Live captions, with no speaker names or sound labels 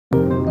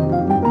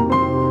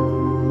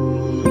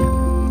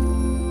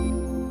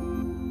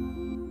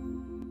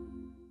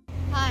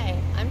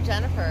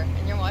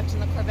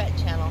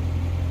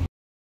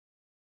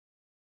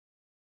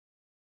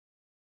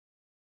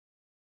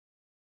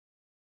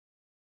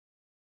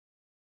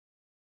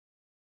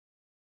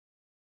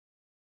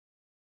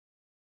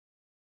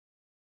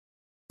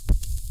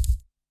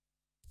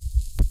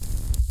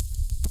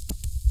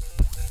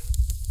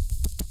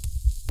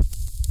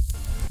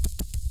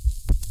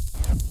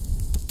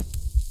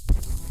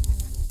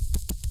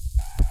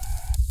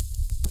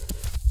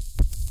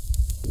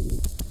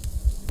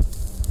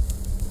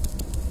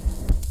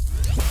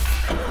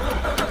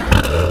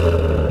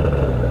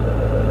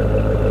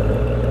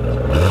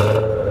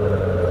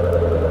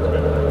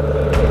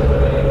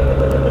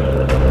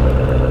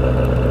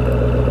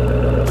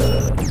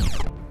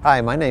Hi,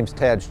 my name's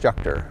Tad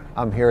Juchter.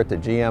 I'm here at the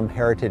GM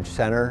Heritage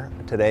Center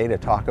today to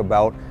talk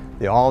about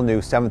the all-new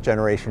 7th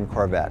generation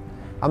Corvette.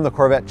 I'm the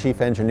Corvette Chief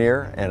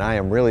Engineer, and I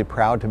am really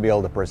proud to be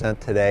able to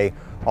present today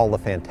all the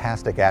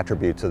fantastic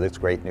attributes of this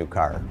great new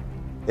car.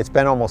 It's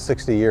been almost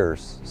 60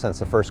 years since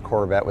the first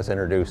Corvette was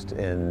introduced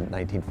in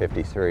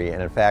 1953,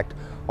 and in fact,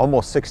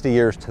 almost 60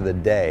 years to the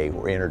day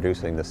we're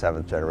introducing the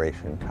 7th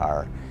generation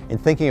car. In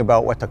thinking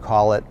about what to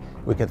call it,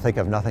 we can think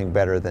of nothing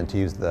better than to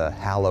use the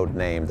hallowed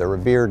name, the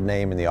revered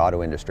name in the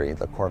auto industry,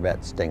 the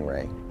Corvette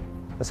Stingray.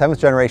 The 7th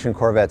generation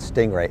Corvette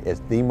Stingray is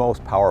the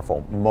most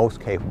powerful,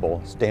 most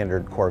capable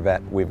standard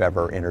Corvette we've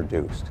ever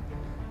introduced.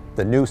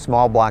 The new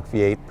small block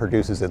V8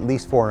 produces at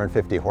least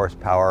 450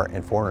 horsepower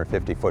and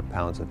 450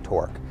 foot-pounds of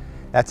torque.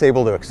 That's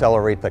able to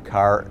accelerate the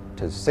car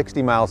to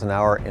 60 miles an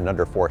hour in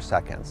under 4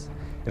 seconds.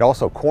 It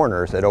also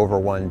corners at over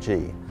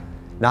 1G.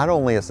 Not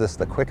only is this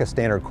the quickest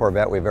standard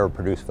Corvette we've ever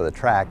produced for the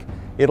track,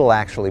 it'll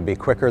actually be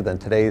quicker than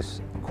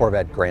today's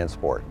Corvette Grand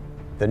Sport.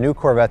 The new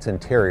Corvette's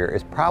interior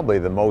is probably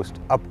the most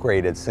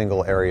upgraded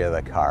single area of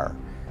the car.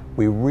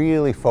 We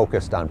really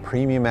focused on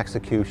premium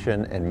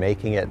execution and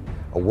making it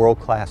a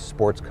world-class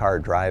sports car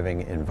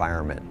driving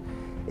environment.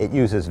 It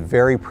uses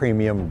very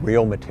premium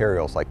real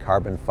materials like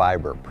carbon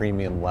fiber,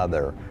 premium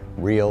leather,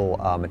 real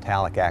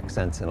metallic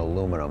accents in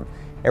aluminum.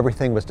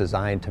 Everything was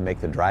designed to make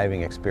the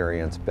driving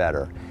experience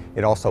better.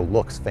 It also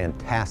looks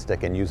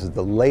fantastic and uses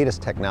the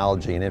latest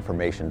technology and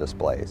information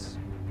displays.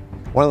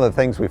 One of the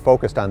things we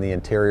focused on the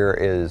interior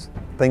is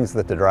things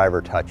that the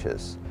driver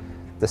touches.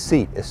 The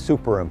seat is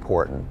super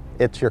important.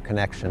 It's your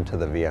connection to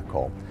the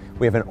vehicle.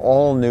 We have an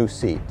all-new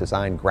seat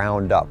designed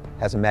ground up,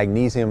 has a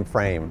magnesium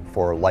frame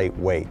for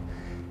lightweight.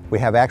 We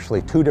have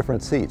actually two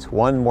different seats,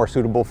 one more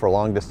suitable for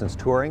long-distance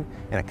touring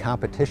and a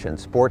competition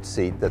sports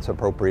seat that's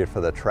appropriate for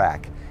the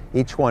track.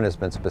 Each one has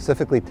been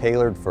specifically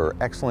tailored for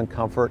excellent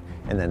comfort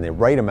and then the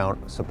right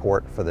amount of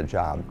support for the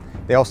job.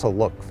 They also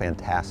look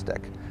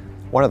fantastic.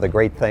 One of the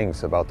great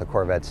things about the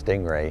Corvette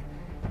Stingray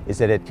is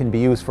that it can be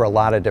used for a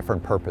lot of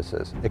different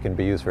purposes. It can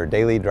be used for a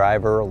daily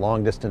driver, a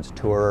long-distance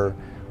tourer,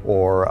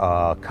 or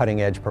a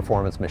cutting-edge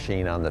performance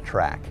machine on the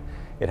track.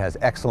 It has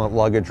excellent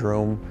luggage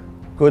room,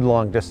 good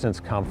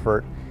long-distance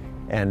comfort,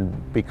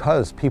 and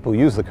because people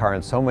use the car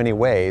in so many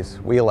ways,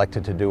 we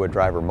elected to do a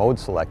driver mode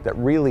select that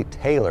really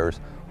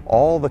tailors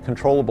all the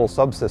controllable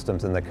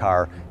subsystems in the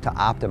car to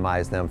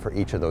optimize them for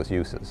each of those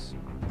uses.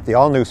 The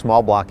all-new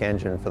small block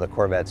engine for the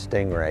Corvette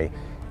Stingray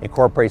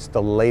incorporates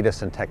the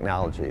latest in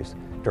technologies: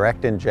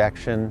 direct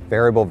injection,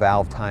 variable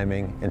valve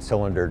timing, and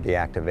cylinder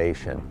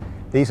deactivation.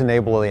 These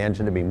enable the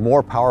engine to be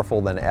more powerful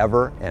than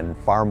ever and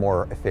far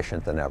more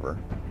efficient than ever.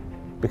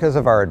 Because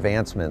of our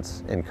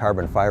advancements in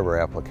carbon fiber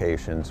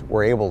applications,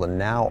 we're able to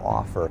now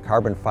offer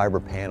carbon fiber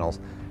panels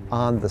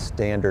on the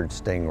standard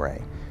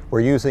Stingray.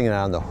 We're using it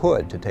on the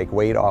hood to take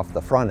weight off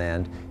the front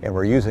end, and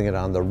we're using it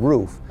on the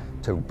roof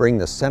to bring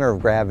the center of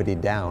gravity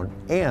down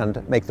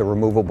and make the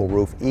removable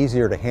roof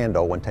easier to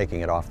handle when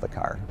taking it off the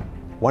car.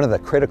 One of the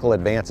critical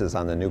advances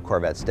on the new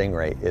Corvette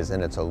Stingray is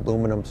in its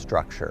aluminum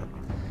structure.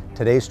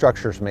 Today's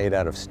structure is made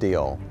out of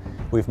steel.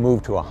 We've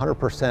moved to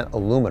 100%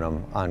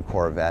 aluminum on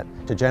Corvette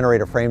to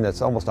generate a frame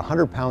that's almost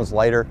 100 pounds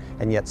lighter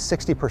and yet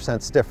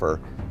 60% stiffer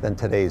than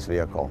today's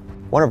vehicle.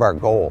 One of our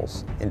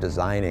goals in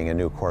designing a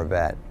new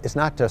Corvette is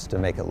not just to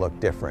make it look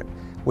different.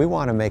 We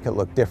want to make it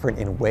look different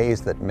in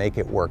ways that make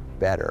it work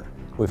better.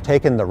 We've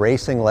taken the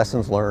racing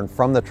lessons learned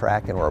from the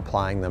track and we're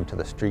applying them to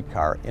the street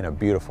car in a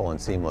beautiful and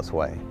seamless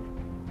way.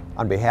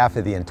 On behalf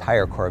of the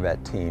entire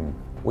Corvette team,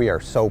 we are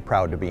so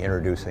proud to be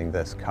introducing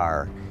this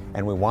car,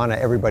 and we want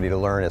everybody to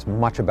learn as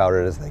much about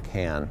it as they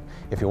can.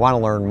 If you want to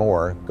learn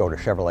more, go to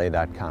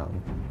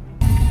Chevrolet.com.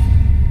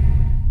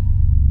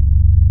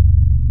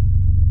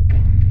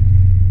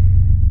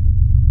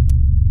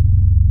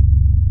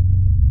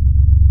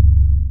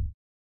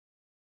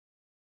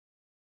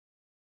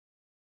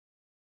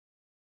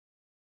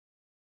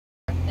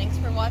 Thanks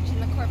for watching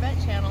the Corvette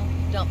channel.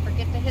 Don't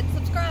forget to hit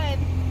subscribe.